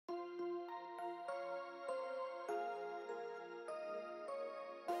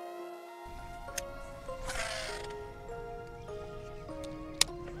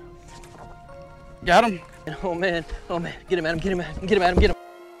Got him. Oh man, get him, Adam, get him, get him, Adam, get him.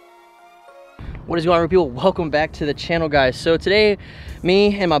 What is going on, people? Welcome back to the channel, guys. So today,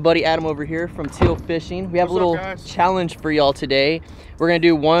 me and my buddy Adam over here from Teal Fishing, we have a little challenge for y'all today. We're gonna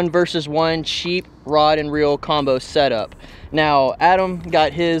do 1 versus 1 cheap rod and reel combo setup. Now, Adam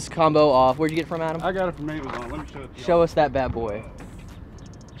got his combo off. Where'd you get it from, Adam? I got it from Amazon. Let me show it to you. Show us that bad boy.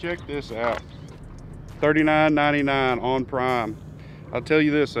 Check this out. $39.99 on Prime. I'll tell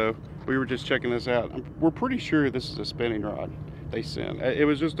you this though, we were just checking this out. We're pretty sure this is a spinning rod they sent. It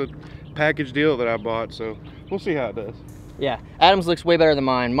was just a package deal that I bought, so we'll see how it does. Yeah, Adam's looks way better than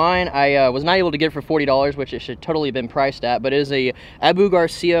mine. Mine, I was not able to get it for $40, which it should totally have been priced at, but it is a Abu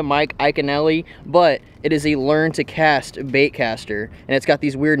Garcia Mike Iaconelli, but it is a learn to cast bait caster, and it's got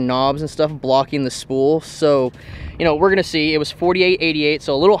these weird knobs and stuff blocking the spool. So, you know, we're gonna see. It was $48.88,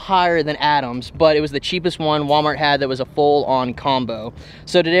 so a little higher than Adam's, but it was the cheapest one Walmart had that was a full-on combo.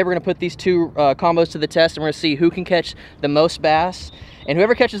 So today we're gonna put these two combos to the test, and we're gonna see who can catch the most bass, and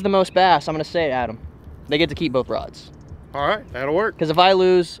whoever catches the most bass, I'm gonna say it, Adam, they get to keep both rods. All right, that'll work. Because if I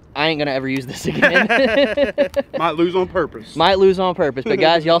lose, I ain't gonna ever use this again. Might lose on purpose. Might lose on purpose. But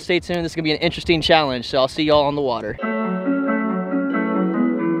guys, y'all stay tuned. This is gonna be an interesting challenge. So I'll see y'all on the water.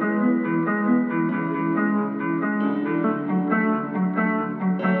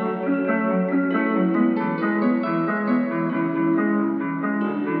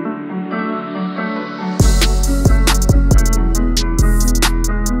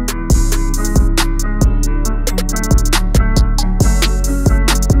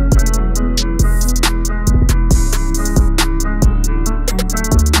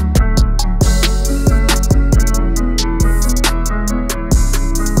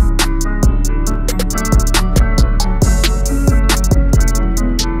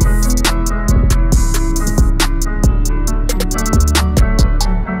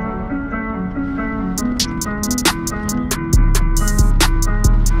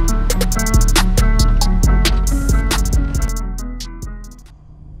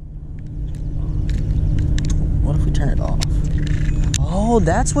 Oh,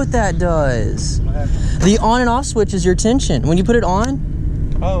 that's what that does. The on and off switch is your tension. When you put it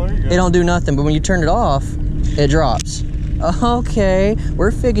on, oh, there you go, it don't do nothing. But when you turn it off, it drops. Okay,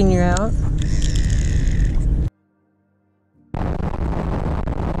 we're figuring you out.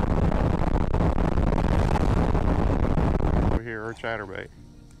 Over here, or chatterbait.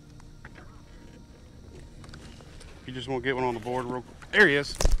 You just want to get one on the board real quick. There he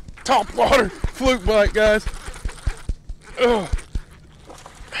is. Top water, fluke bite, guys. Ugh.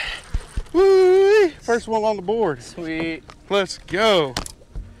 Woo-wee. First one on the board. Sweet. Let's go.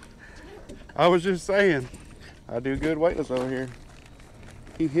 I was just saying, I do good weightless over here.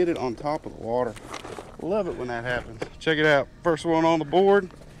 He hit it on top of the water. Love it when that happens. Check it out. First one on the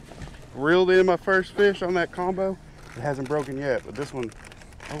board. Reeled in my first fish on that combo. It hasn't broken yet, but this one,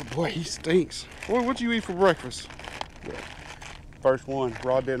 oh boy, he stinks. Boy, what you eat for breakfast? Yeah. First one.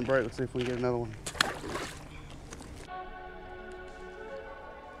 Rod didn't break. Let's see if we can get another one.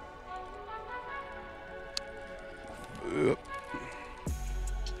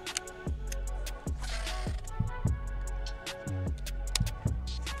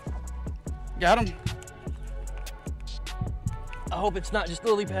 Got him. I hope it's not just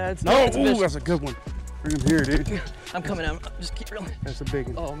lily pads. No, ooh, that's a good one. Bring him here, dude. I'm coming out. Just keep reeling. That's a big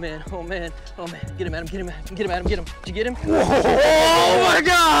one. Oh man, oh man, oh man. Get him, Adam, get him, get him, Adam, get him. Did you get him? Oh my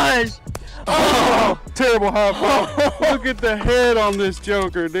gosh! Oh, terrible high five. Look at the head on this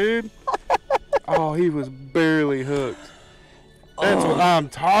joker, dude. Oh, he was barely hooked. That's what I'm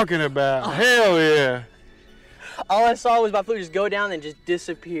talking about. Hell yeah. All I saw was my fluke just go down and just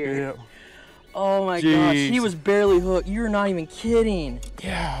disappear. Yep. Oh my gosh, he was barely hooked. You're not even kidding.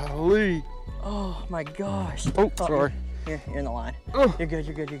 Golly. Oh my gosh. Oh, sorry. Here, you're in the line. Oh. You're good,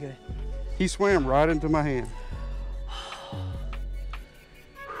 you're good, you're good. He swam right into my hand.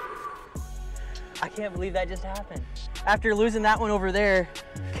 I can't believe that just happened. After losing that one over there,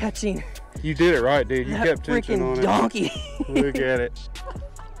 catching. You did it right, dude. You that kept tension on it. Donkey. Look at it.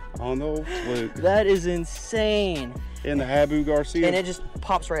 On the old fluke. That is insane. In the Abu Garcia. And it just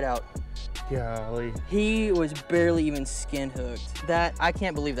pops right out. Golly. He was barely even skin hooked. That, I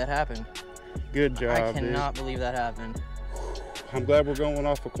can't believe that happened. Good job, I cannot believe that happened. I'm glad we're going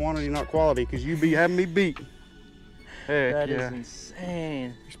off of quantity, not quality, because you be having me beat. Heck that yeah. is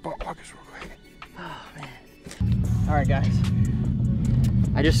insane. Spot pockets real quick. Oh man. All right, guys.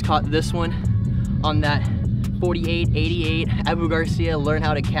 I just caught this one on that 48.88 Abu Garcia learn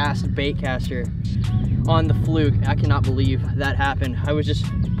how to cast bait caster on the fluke. I cannot believe that happened. I was just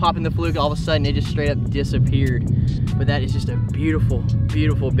popping the fluke, all of a sudden it just straight up disappeared. But that is just a beautiful,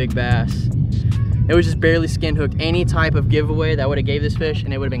 beautiful big bass. It was just barely skin hooked. Any type of giveaway that would have gave this fish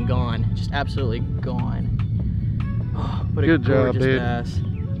and it would have been gone. Just absolutely gone. Oh, what a good job, gorgeous dude. bass.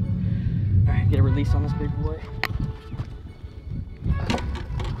 All right, get a release on this big boy.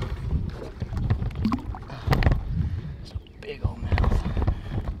 It's a big old mouth.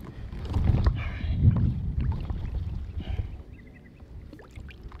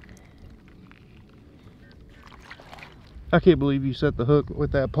 I can't believe you set the hook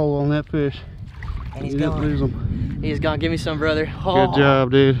with that pole on that fish. And he's you gone. Didn't lose him. He's gone. Give me some, brother. Oh. Good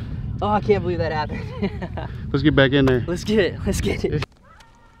job, dude. Oh, I can't believe that happened. Let's get back in there. Let's get it. Let's get it.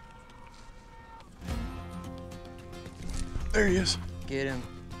 There he is. Get him.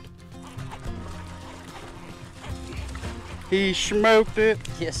 He smoked it.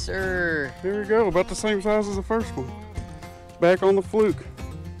 Yes, sir. There we go. About the same size as the first one. Back on the fluke.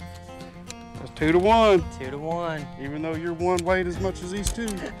 That's 2 to 1. 2 to 1. Even though your one weighed as much as these two.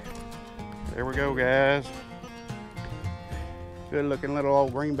 There we go, guys. Good looking little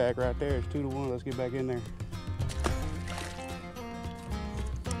old greenback right there. It's 2 to 1. Let's get back in there.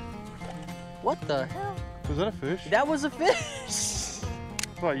 What the hell? Was that a fish? That was a fish.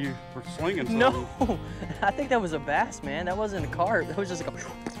 I thought you were slinging something. No, I think that was a bass, man. That wasn't a carp. That was just like a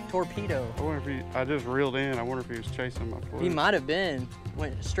torpedo. I wonder if I just reeled in. I wonder if he was chasing my fluke. He might have been.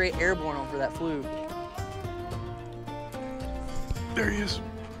 Went straight airborne on for that fluke. There he is.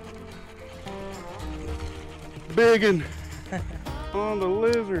 Biggin on the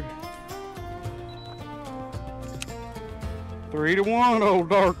lizard. 3 to 1, old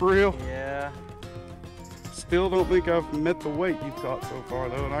dark reel. Yeah. Still don't think I've met the weight you've caught so far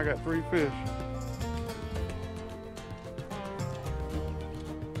though, and I got 3 fish.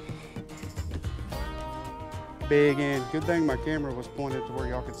 Big end. Good thing my camera was pointed to where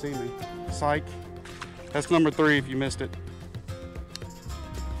y'all could see me. Psych. That's number 3 if you missed it.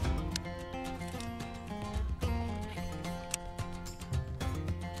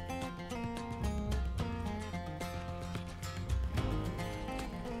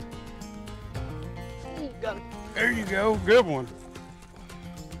 There you go, good one.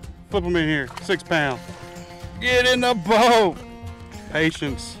 Flip them in here, 6 pound. Get in the boat.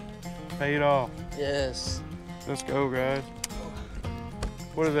 Patience, paid off. Yes. Let's go, guys.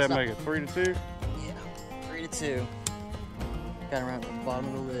 What does that make it, 3 to 2? Yeah, 3 to 2. Got him right at the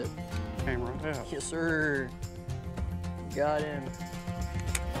bottom of the lip. Came right out. Yes, sir. Got him.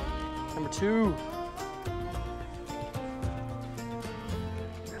 Number 2.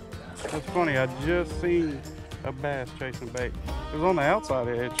 It's funny, I just seen a bass chasing bait. It was on the outside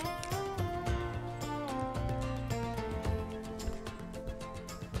edge.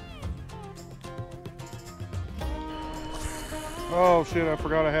 Oh shit, I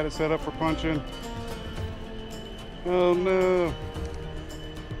forgot I had it set up for punching. Oh no.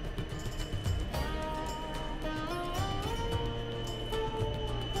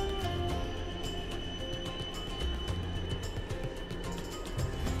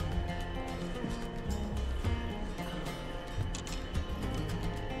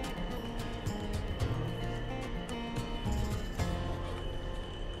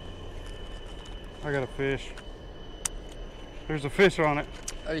 I got a fish. There's a fish on it.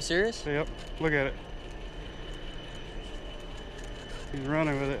 Are you serious? Yep, look at it. He's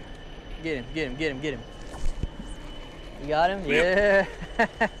running with it. Get him, get him, get him, get him. You got him? Yep.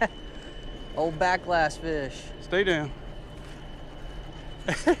 Yeah. Old backlash fish. Stay down.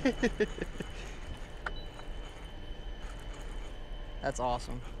 That's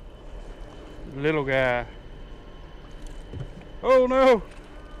awesome. Little guy. Oh no!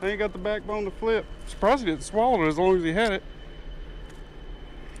 I ain't got the backbone to flip. Surprised he didn't swallow it as long as he had it.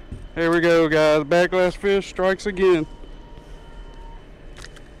 There we go, guys. Backlash fish strikes again.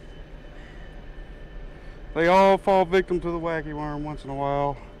 They all fall victim to the wacky worm once in a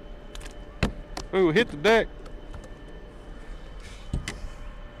while. Ooh, hit the deck.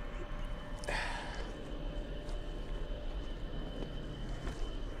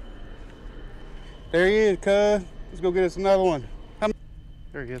 There he is, cuz. Let's go get us another one.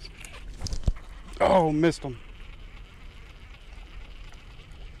 There he is. Oh, missed him.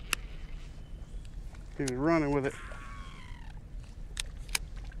 He was running with it.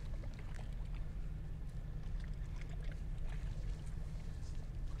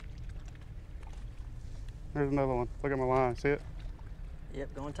 There's another one. Look at my line. See it?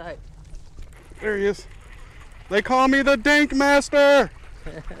 Yep, going tight. There he is. They call me the Dink Master.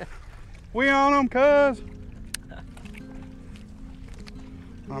 We on them, cuz.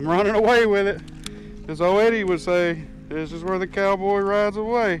 I'm running away with it. As old Eddie would say, this is where the cowboy rides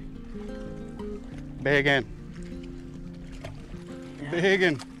away. Biggin.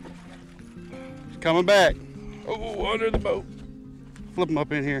 Biggin. Coming back. Oh, under the boat. Flip them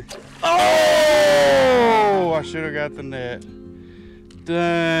up in here. Oh! I should have got the net.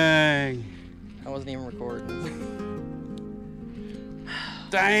 Dang. I wasn't even recording.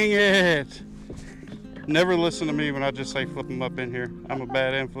 Dang it. Never listen to me when I just say flip them up in here. I'm a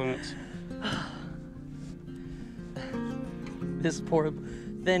bad influence. This poor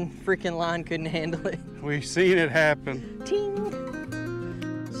thin freaking line couldn't handle it. We've seen it happen. Ting.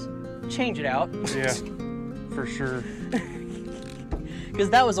 Change it out. Yeah, for sure. Because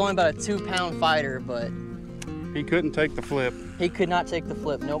that was only about a 2-pound fighter, but he couldn't take the flip. He could not take the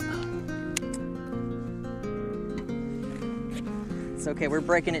flip, nope. It's okay, we're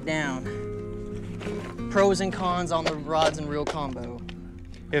breaking it down. Pros and cons on the rods and reel combo.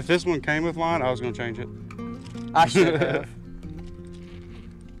 If this one came with line, I was gonna change it. I should have.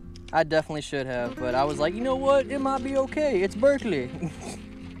 I definitely should have, but I was like, you know what? It might be okay. It's Berkeley.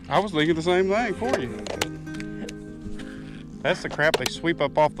 I was thinking the same thing for you. That's the crap they sweep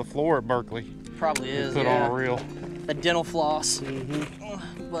up off the floor at Berkeley. Probably is, put on a reel. The dental floss.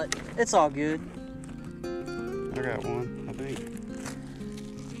 But it's all good. I got one, I think.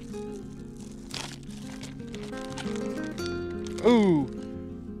 Ooh,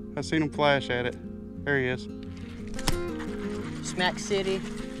 I seen him flash at it. There he is. Smack City.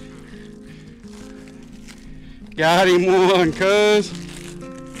 Got him one, cuz.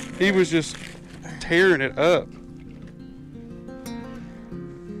 He was just tearing it up.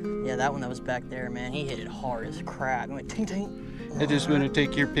 Yeah, that one that was back there, man, he hit it hard as crap. It went ting ting. I just want to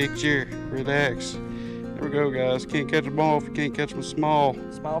take your picture. Relax. There we go, guys. Can't catch a ball if you can't catch them small.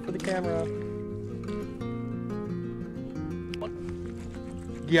 Smile for the camera.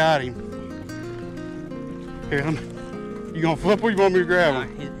 Got him. Here, you gonna flip or you want me to grab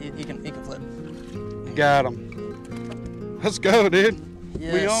him? He can flip. Got him. Let's go, dude.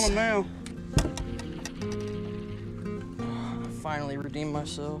 Yes. We on him now. Finally redeemed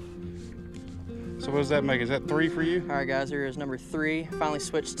myself. So what does that make? Is that 3 for you? All right, guys, here is number 3. Finally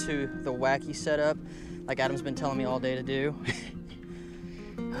switched to the wacky setup, like Adam's been telling me all day to do.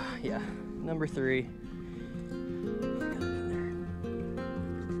 Yeah, number 3.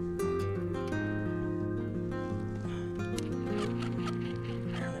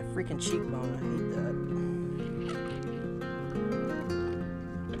 That freaking cheekbone, I hate that.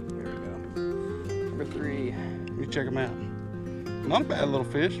 Here we go. Number 3. Let me check him out. Not a bad little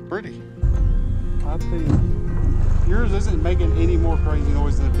fish, pretty. I think yours isn't making any more crazy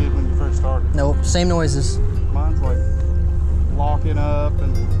noise than it did when you first started. Nope, same noises. Mine's like locking up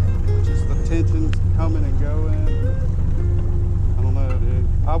and just the tension's coming and going. I don't know, dude.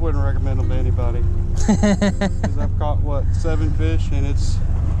 I wouldn't recommend them to anybody. Because I've caught, what, 7 fish, and it's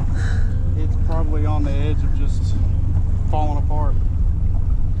probably on the edge of just falling apart.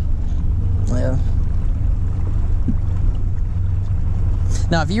 Yeah.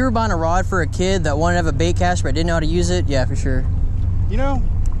 Now, if you were buying a rod for a kid that wanted to have a bait caster but didn't know how to use it, yeah, for sure. You know,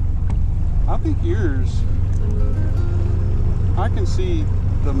 I think yours, I can see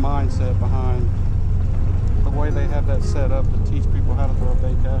the mindset behind the way they have that set up to teach people how to throw a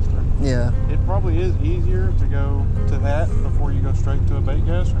bait caster. Yeah. It probably is easier to go to that before you go straight to a bait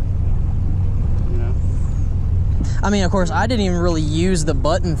caster. You know? I mean, of course, I didn't even really use the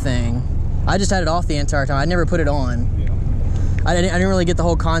button thing. I just had it off the entire time. I never put it on. Yeah. I didn't really get the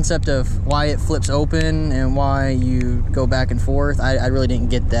whole concept of why it flips open and why you go back and forth. I really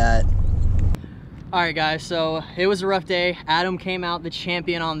didn't get that. All right, guys, so it was a rough day. Adam came out the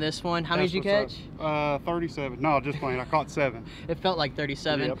champion on this one. How many did you catch? 37. No, just playing. I caught 7. It felt like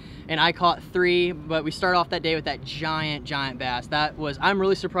 37. Yep. And I caught 3, but we started off that day with that giant bass. I'm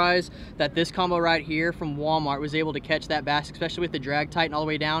really surprised that this combo right here from Walmart was able to catch that bass, especially with the drag tighten all the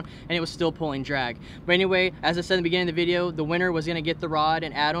way down, and it was still pulling drag. But anyway, as I said in the beginning of the video, the winner was gonna get the rod,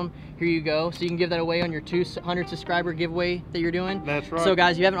 and Adam, here you go. So you can give that away on your 200 subscriber giveaway that you're doing. That's right. So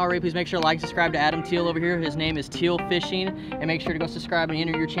guys, if you haven't already, please make sure to like and subscribe to Adam Teal over here. His name is Teal Fishing, and make sure to go subscribe and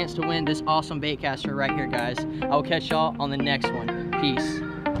enter your chance to win this awesome bait caster right here, guys. I will catch y'all on the next one. Peace.